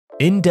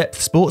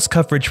In-depth sports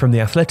coverage from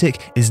The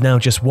Athletic is now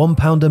just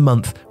 £1 a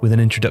month with an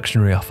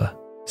introductory offer.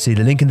 See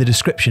the link in the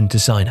description to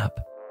sign up.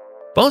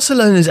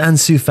 Barcelona's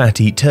Ansu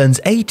Fati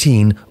turns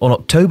 18 on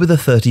October the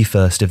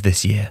 31st of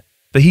this year,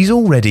 but he's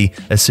already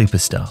a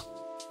superstar.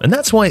 And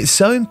that's why it's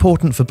so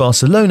important for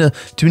Barcelona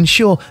to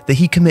ensure that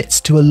he commits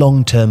to a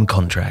long-term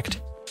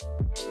contract.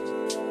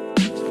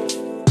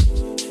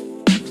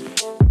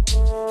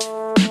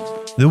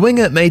 The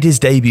winger made his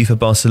debut for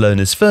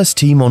Barcelona's first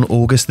team on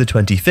August the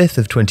 25th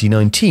of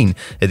 2019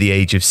 at the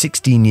age of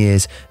 16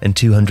 years and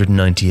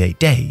 298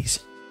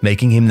 days,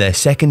 making him their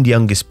second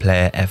youngest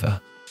player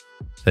ever.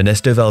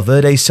 Ernesto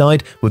Valverde's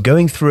side were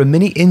going through a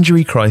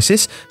mini-injury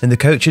crisis, and the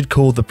coach had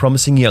called the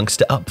promising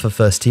youngster up for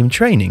first-team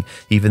training,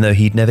 even though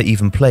he'd never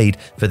even played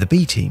for the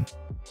B team.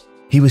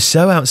 He was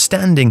so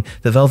outstanding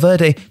that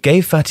Valverde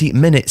gave Fati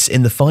minutes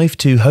in the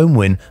 5-2 home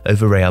win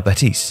over Real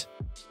Betis.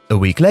 A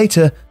week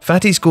later,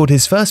 Fati scored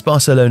his first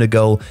Barcelona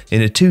goal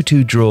in a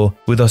 2-2 draw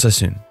with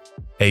Osasuna.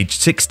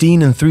 Aged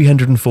 16 and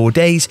 304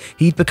 days,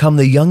 he'd become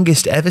the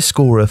youngest ever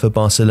scorer for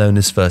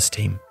Barcelona's first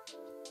team.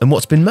 And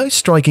what's been most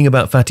striking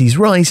about Fati's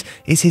rise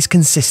is his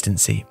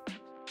consistency.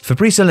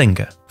 Fabrice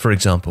Olenga, for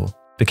example,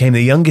 became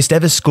the youngest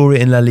ever scorer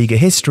in La Liga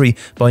history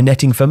by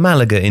netting for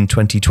Malaga in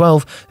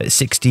 2012 at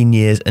 16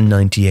 years and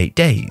 98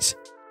 days.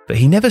 But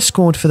he never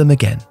scored for them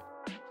again.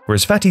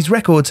 Whereas Fati's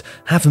records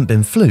haven't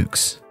been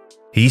flukes.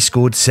 He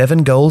scored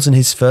 7 goals in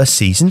his first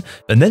season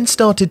and then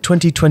started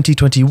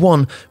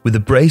 2020-21 with a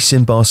brace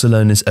in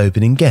Barcelona's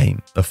opening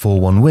game, a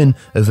 4-1 win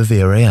over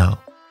Villarreal.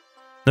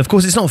 Of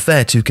course, it's not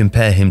fair to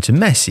compare him to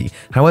Messi.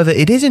 However,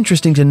 it is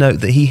interesting to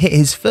note that he hit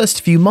his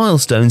first few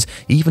milestones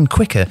even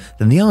quicker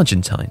than the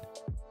Argentine.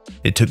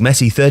 It took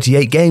Messi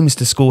 38 games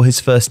to score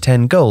his first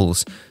 10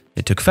 goals.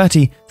 It took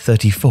Fati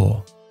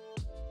 34.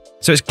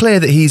 So it's clear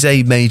that he's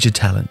a major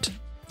talent.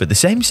 But the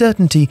same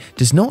certainty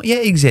does not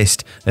yet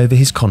exist over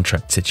his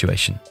contract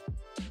situation.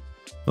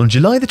 On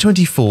July the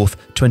 24th,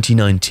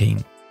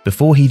 2019,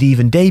 before he'd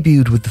even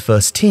debuted with the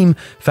first team,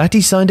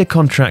 Fati signed a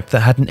contract that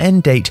had an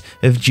end date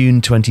of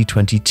June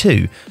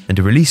 2022 and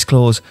a release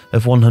clause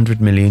of €100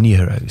 million.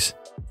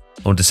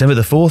 On December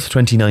the 4th,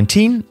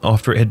 2019,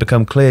 after it had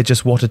become clear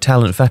just what a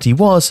talent Fati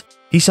was,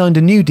 he signed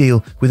a new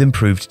deal with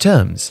improved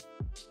terms.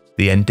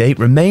 The end date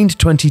remained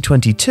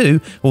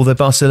 2022, although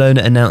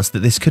Barcelona announced that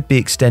this could be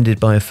extended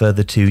by a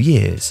further 2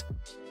 years.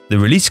 The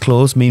release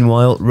clause,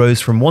 meanwhile,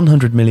 rose from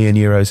 €100 million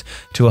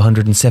to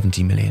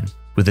 €170 million,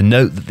 with a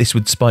note that this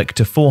would spike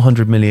to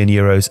 €400 million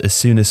as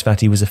soon as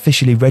Fati was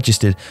officially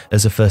registered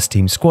as a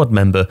first-team squad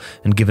member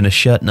and given a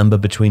shirt number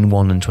between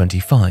 1 and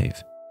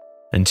 25.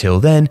 Until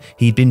then,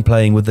 he'd been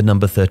playing with the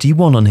number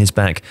 31 on his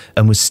back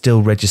and was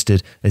still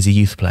registered as a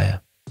youth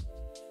player.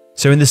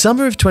 So in the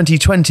summer of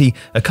 2020,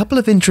 a couple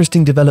of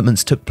interesting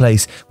developments took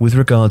place with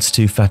regards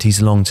to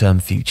Fati's long-term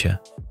future.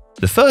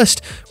 The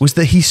first was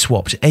that he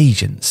swapped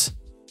agents.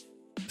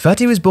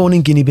 Fati was born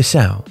in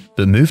Guinea-Bissau,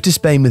 but moved to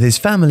Spain with his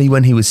family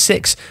when he was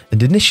 6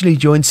 and initially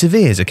joined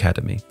Sevilla's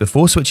academy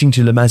before switching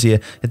to La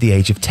Masia at the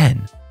age of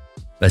 10.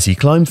 As he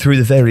climbed through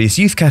the various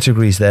youth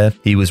categories there,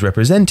 he was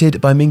represented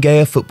by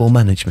Tifo Football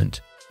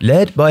management,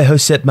 led by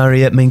Josep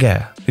Maria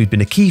Minguea, who'd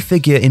been a key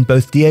figure in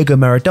both Diego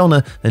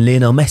Maradona and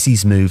Lionel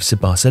Messi's moves to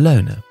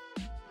Barcelona.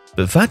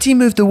 But Fati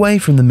moved away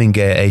from the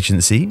Minguea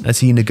agency as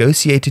he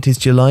negotiated his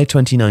July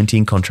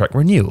 2019 contract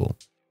renewal.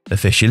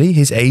 Officially,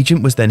 his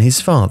agent was then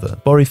his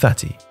father, Bori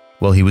Fati,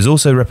 while he was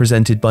also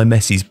represented by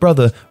Messi's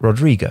brother,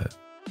 Rodrigo.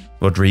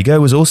 Rodrigo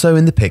was also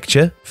in the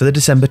picture for the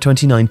December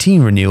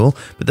 2019 renewal,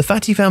 but the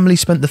Fati family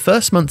spent the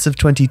first months of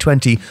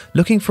 2020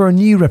 looking for a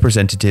new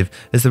representative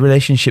as the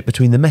relationship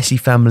between the Messi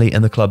family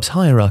and the club's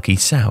hierarchy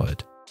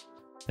soured.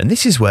 And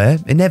this is where,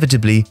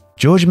 inevitably,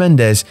 Jorge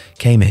Mendes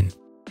came in.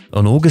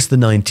 On August the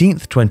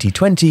 19th,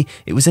 2020,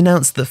 it was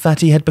announced that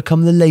Fati had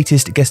become the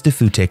latest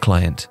WhiteboardFootball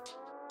client.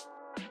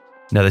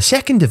 Now, the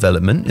second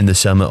development in the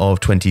summer of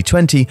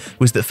 2020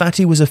 was that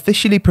Fati was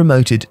officially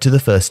promoted to the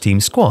first-team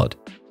squad.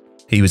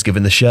 He was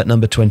given the shirt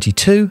number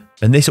 22,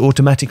 and this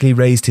automatically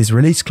raised his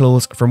release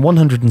clause from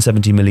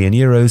 €170 million to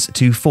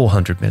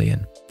 €400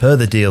 million, per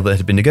the deal that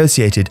had been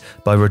negotiated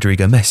by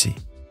Rodrigo Messi.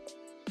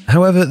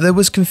 However, there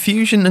was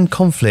confusion and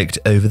conflict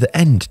over the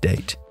end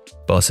date.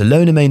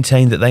 Barcelona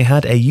maintained that they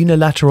had a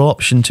unilateral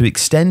option to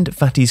extend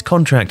Fati's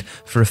contract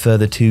for a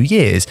further 2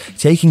 years,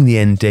 taking the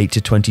end date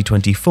to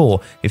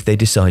 2024 if they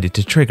decided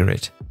to trigger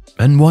it.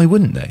 And why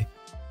wouldn't they?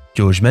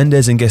 Jorge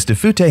Mendes and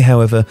WhiteboardFootball,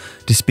 however,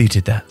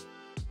 disputed that.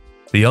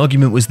 The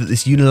argument was that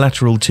this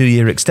unilateral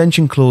 2-year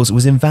extension clause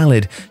was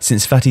invalid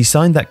since Fati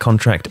signed that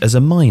contract as a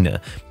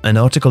minor, and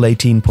Article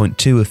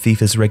 18.2 of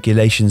FIFA's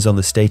regulations on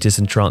the status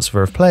and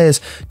transfer of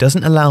players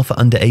doesn't allow for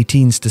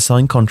under-18s to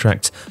sign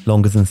contracts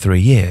longer than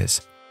 3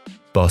 years.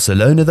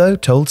 Barcelona, though,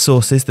 told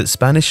sources that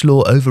Spanish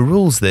law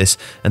overrules this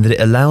and that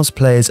it allows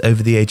players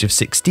over the age of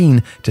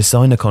 16 to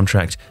sign a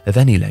contract of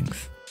any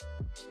length.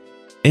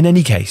 In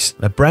any case,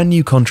 a brand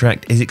new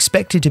contract is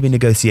expected to be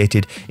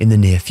negotiated in the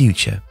near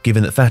future,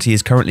 given that Fati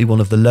is currently one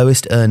of the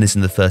lowest earners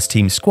in the first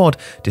team squad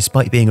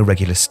despite being a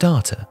regular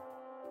starter.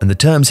 And the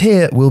terms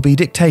here will be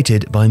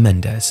dictated by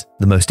Mendes,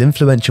 the most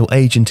influential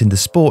agent in the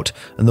sport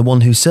and the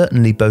one who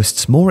certainly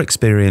boasts more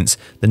experience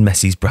than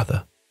Messi's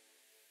brother.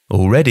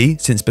 Already,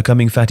 since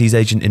becoming Fati's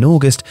agent in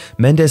August,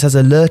 Mendes has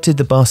alerted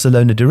the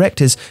Barcelona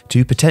directors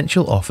to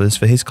potential offers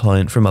for his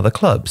client from other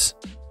clubs.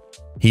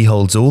 He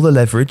holds all the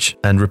leverage,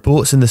 and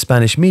reports in the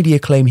Spanish media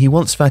claim he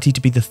wants Fati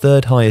to be the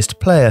third highest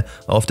player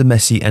after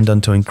Messi and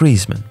Antoine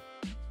Griezmann.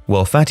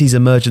 While Fati's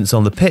emergence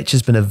on the pitch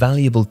has been a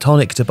valuable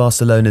tonic to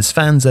Barcelona's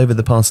fans over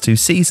the past 2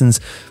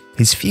 seasons,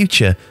 his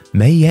future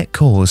may yet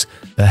cause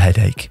a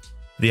headache.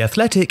 The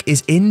Athletic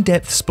is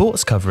in-depth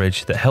sports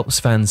coverage that helps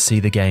fans see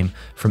the game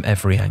from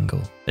every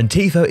angle. And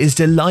Tifo is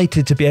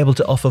delighted to be able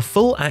to offer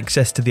full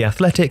access to The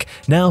Athletic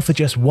now for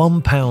just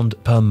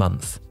 £1 per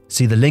month.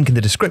 See the link in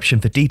the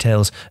description for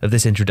details of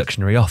this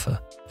introductory offer.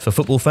 For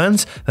football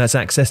fans, that's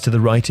access to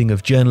the writing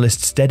of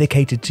journalists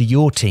dedicated to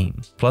your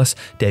team, plus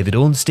David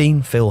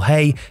Ornstein, Phil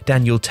Hay,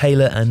 Daniel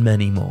Taylor and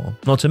many more.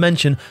 Not to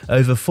mention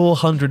over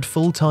 400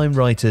 full-time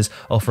writers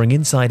offering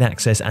inside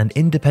access and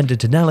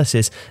independent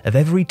analysis of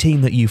every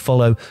team that you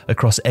follow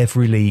across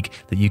every league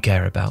that you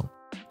care about.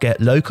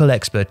 Get local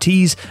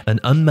expertise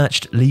and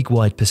unmatched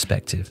league-wide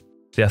perspective.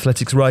 The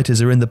Athletic's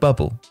writers are in the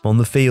bubble, on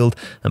the field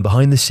and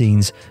behind the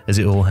scenes as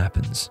it all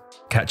happens.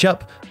 Catch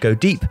up, go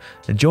deep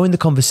and join the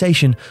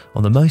conversation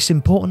on the most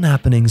important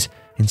happenings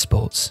in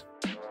sports.